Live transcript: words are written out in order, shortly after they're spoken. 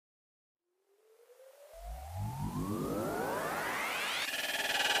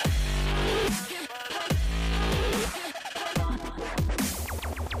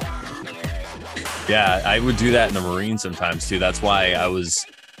Yeah, I would do that in the Marine sometimes too. That's why I was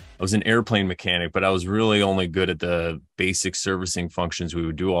an airplane mechanic, but I was really only good at the basic servicing functions we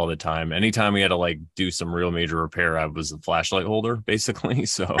would do all the time. Anytime we had to like do some real major repair, I was a flashlight holder basically.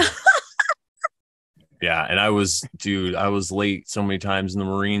 So yeah, and I was late so many times in the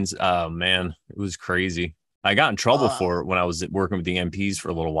Marines. Oh man, it was crazy. I got in trouble Uh, for it when I was working with the MPs for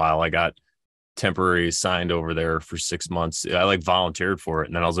a little while. I got temporary assigned over there for 6 months. I like volunteered for it,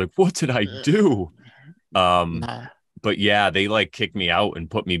 and then I was like, "What did I do?" Um, nah. but yeah, they like kicked me out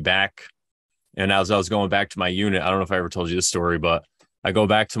and put me back. And as I was going back to my unit, I don't know if I ever told you this story, but I go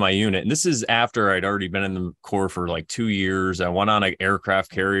back to my unit, and this is after I'd already been in the Corps for like 2 years. I went on an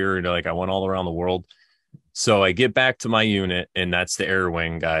aircraft carrier, and like I went all around the world. So I get back to my unit, and that's the air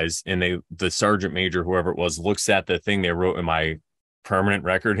wing guys. And the sergeant major, whoever it was, looks at the thing they wrote in my permanent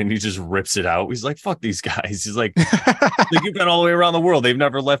record, and he just rips it out. He's like, "Fuck these guys." He's like you've been all the way around the world. They've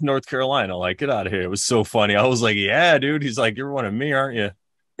never left North Carolina. Like, get out of here. It was so funny. I was like, yeah, dude. He's like, you're one of me, aren't you?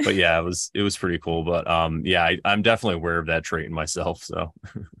 But yeah, it was pretty cool. But yeah, I'm definitely aware of that trait in myself. So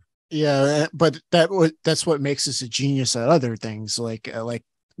Yeah, but that's what makes us a genius at other things, like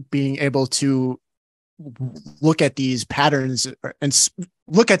being able to look at these patterns and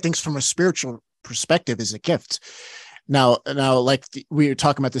look at things from a spiritual perspective is a gift. Now, like we were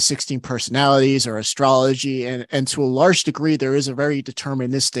talking about the 16 personalities or astrology, and to a large degree, there is a very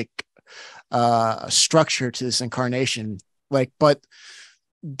deterministic structure to this incarnation. Like, but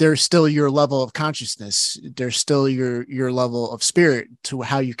there's still your level of consciousness. There's still your level of spirit to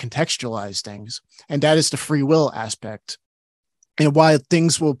how you contextualize things, and that is the free will aspect. And while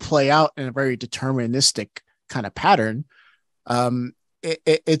things will play out in a very deterministic kind of pattern, um,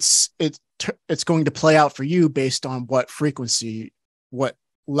 it's going to play out for you based on what frequency, what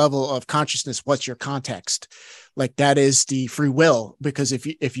level of consciousness, what's your context. Like that is the free will, because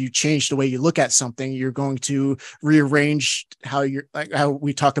if you change the way you look at something, you're going to rearrange how you're, like how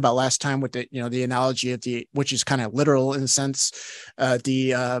we talked about last time with the, the analogy of the, which is kind of literal in a sense,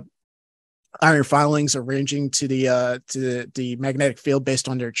 the iron filings arranging to the magnetic field based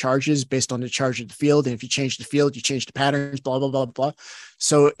on their charges, based on the charge of the field. And if you change the field, you change the patterns, blah blah blah blah.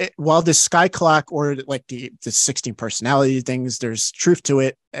 So while the sky clock, or like the 16 personality things, there's truth to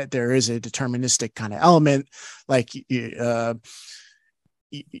it. There is a deterministic kind of element. Like there's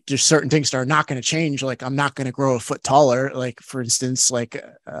certain things that are not going to change. Like I'm not going to grow a foot taller. Like for instance,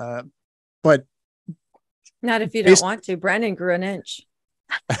 but Not if you don't based want to. Brandon grew an inch.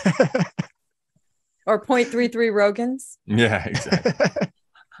 Or 0.33 Rogans. yeah,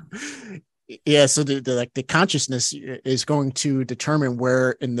 exactly. Yeah, so the consciousness is going to determine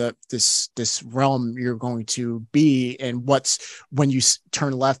where in this realm you're going to be, and what's when you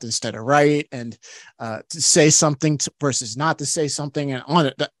turn left instead of right, and to say something versus not to say something, and on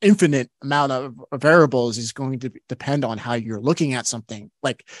it, the infinite amount of variables is going to depend on how you're looking at something.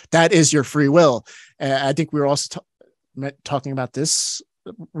 Like that is your free will. I think we were also talking about this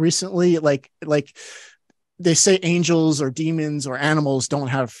recently. Like they say angels or demons or animals don't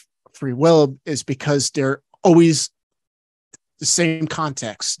have free will, is because they're always the same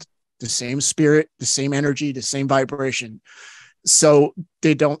context, the same spirit, the same energy, the same vibration. So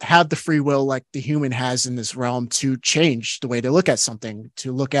they don't have the free will like the human has in this realm to change the way they look at something,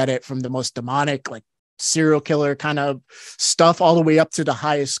 to look at it from the most demonic, like serial killer kind of stuff, all the way up to the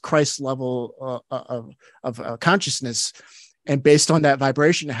highest Christ level of consciousness. And based on that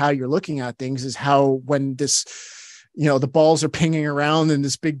vibration, how you're looking at things is how, when this, the balls are pinging around in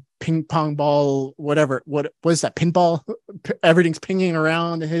this big ping pong ball, whatever, what is that, pinball? Everything's pinging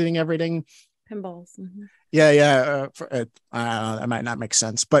around and hitting everything. Pinballs. Mm-hmm. Yeah. That might not make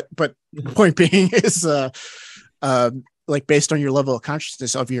sense, but the point being is, like based on your level of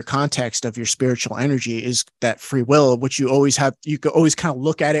consciousness, of your context, of your spiritual energy, is that free will, which you always have. You could always kind of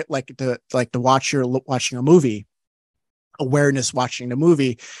look at it like the watcher watching a movie. Awareness watching the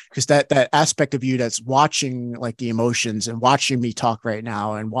movie, because that aspect of you that's watching like the emotions and watching me talk right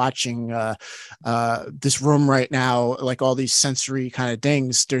now and watching this room right now, like all these sensory kind of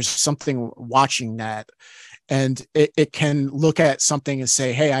things, there's something watching that, and it can look at something and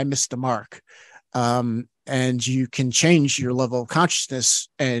say, hey, I missed the mark, and you can change your level of consciousness.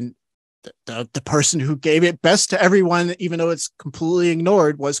 And the person who gave it best to everyone, even though it's completely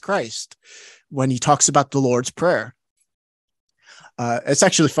ignored, was Christ, when he talks about the Lord's Prayer. It's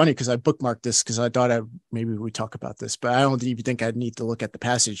actually funny because I bookmarked this because I thought maybe we talk about this, but I don't even think I'd need to look at the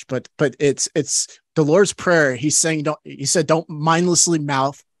passage. But it's the Lord's Prayer. He's saying, don't mindlessly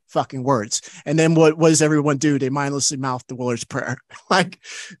mouth fucking words. And then what does everyone do? They mindlessly mouth the Lord's Prayer. Like,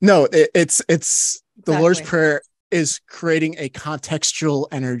 no, it's the Lord's Prayer is creating a contextual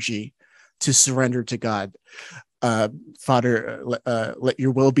energy to surrender to God. Father, let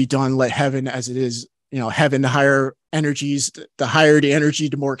your will be done. Let heaven as it is, heaven, the higher energies, the higher the energy,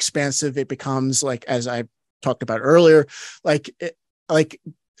 the more expansive it becomes. Like, as I talked about earlier, like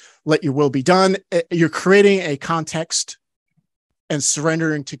let your will be done. You're creating a context and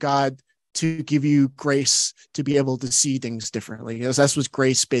surrendering to God to give you grace to be able to see things differently. Because that's what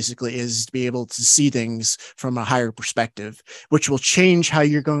grace basically is, to be able to see things from a higher perspective, which will change how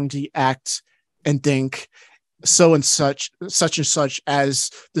you're going to act and think so and such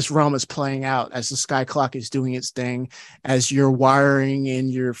as this realm is playing out, as the sky clock is doing its thing, as your wiring and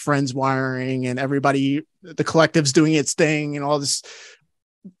your friends wiring and everybody, the collective's doing its thing, and all this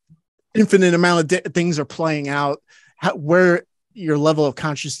infinite amount of things are playing out. Where your level of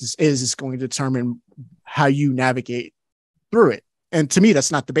consciousness is going to determine how you navigate through it. And to me,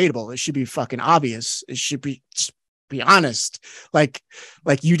 that's not debatable. It should be fucking obvious. It should be, just be honest. Like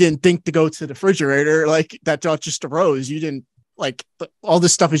you didn't think to go to the refrigerator, like that thought just arose. You didn't, like, all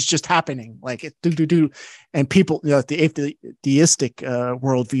this stuff is just happening. Like it do. And people, the theistic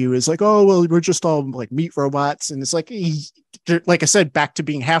worldview is like, oh, well, we're just all like meat robots. And it's like I said, back to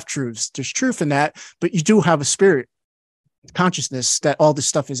being half truths. There's truth in that, but you do have a spirit consciousness that all this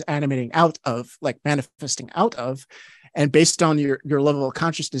stuff is animating out of, like manifesting out of. And based on your level of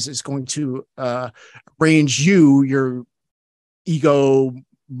consciousness is going to arrange your ego,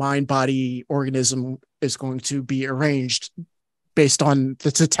 mind, body, organism is going to be arranged based on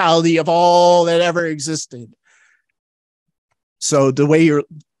the totality of all that ever existed. So the way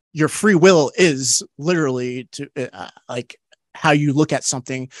your free will is literally to like how you look at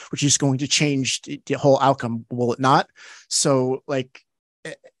something, which is going to change the whole outcome, will it not? So like,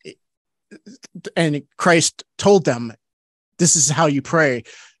 and Christ told them, this is how you pray.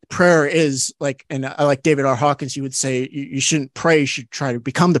 Prayer is like, and I like David R. Hawkins, you would say you shouldn't pray, you should try to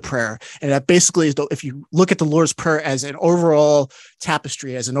become the prayer. And that basically is, if you look at the Lord's Prayer as an overall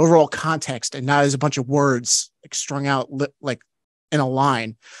tapestry, as an overall context, and not as a bunch of words like strung out like in a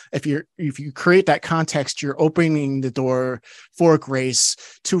line. If you create that context, you're opening the door for grace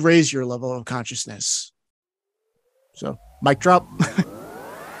to raise your level of consciousness. So, mic drop.